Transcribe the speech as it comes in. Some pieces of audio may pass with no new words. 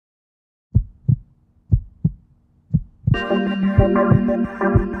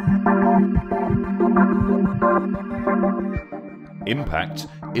Impact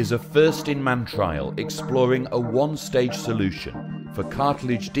is a first-in-man trial exploring a one-stage solution for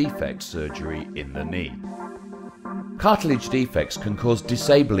cartilage defect surgery in the knee. Cartilage defects can cause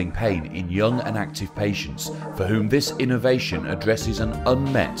disabling pain in young and active patients for whom this innovation addresses an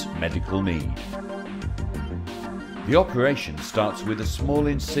unmet medical need. The operation starts with a small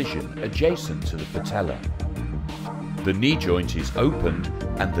incision adjacent to the patella. The knee joint is opened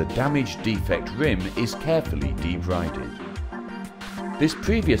and the damaged defect rim is carefully debrided. This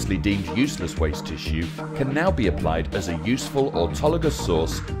previously deemed useless waste tissue can now be applied as a useful autologous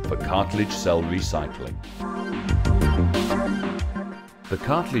source for cartilage cell recycling. The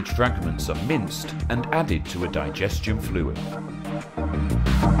cartilage fragments are minced and added to a digestion fluid.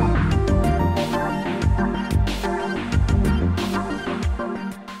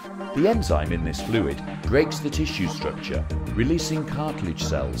 The enzyme in this fluid breaks the tissue structure, releasing cartilage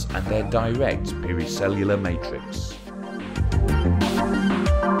cells and their direct pericellular matrix.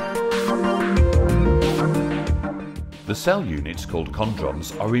 The cell units, called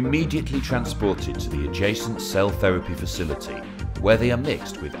chondrons, are immediately transported to the adjacent cell therapy facility, where they are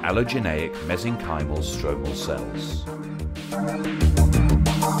mixed with allogeneic mesenchymal stromal cells.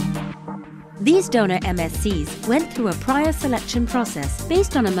 These donor MSCs went through a prior selection process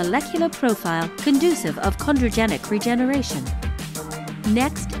based on a molecular profile conducive of chondrogenic regeneration.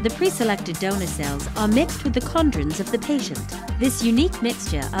 Next, the pre-selected donor cells are mixed with the chondrons of the patient. This unique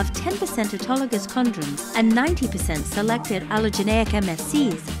mixture of 10% autologous chondrons and 90% selected allogeneic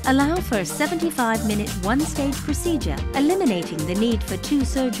MSCs allow for a 75-minute one-stage procedure, eliminating the need for 2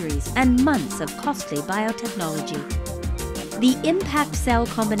 surgeries and months of costly biotechnology. The impact cell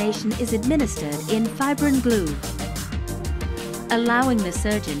combination is administered in fibrin glue, allowing the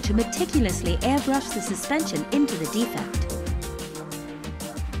surgeon to meticulously airbrush the suspension into the defect.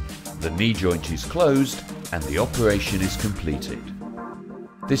 The knee joint is closed and the operation is completed.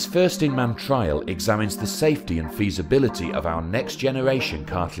 This first-in-man trial examines the safety and feasibility of our next-generation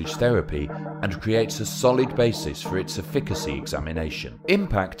cartilage therapy and creates a solid basis for its efficacy examination.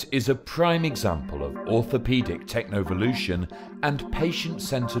 Impact is a prime example of orthopedic technovolution and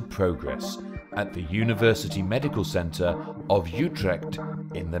patient-centered progress at the University Medical Center of Utrecht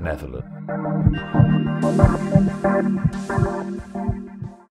in the Netherlands.